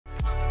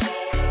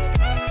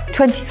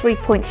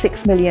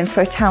23.6 million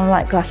for a town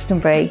like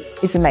Glastonbury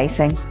is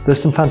amazing.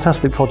 There's some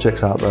fantastic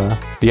projects out there.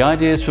 The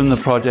ideas from the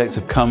projects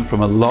have come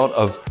from a lot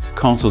of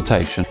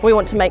consultation. We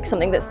want to make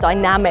something that's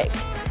dynamic,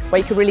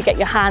 where you can really get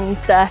your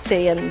hands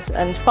dirty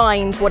and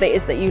find what it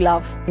is that you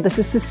love. There's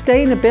a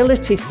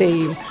sustainability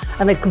theme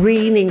and a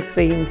greening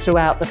theme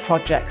throughout the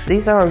projects.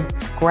 These are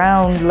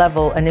ground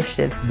level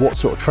initiatives. What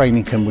sort of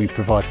training can we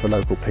provide for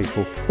local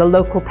people? The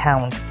local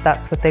pound,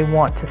 that's what they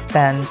want to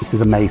spend. This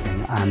is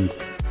amazing and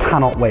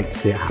cannot wait to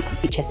see it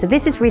happen. So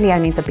this is really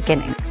only the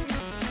beginning.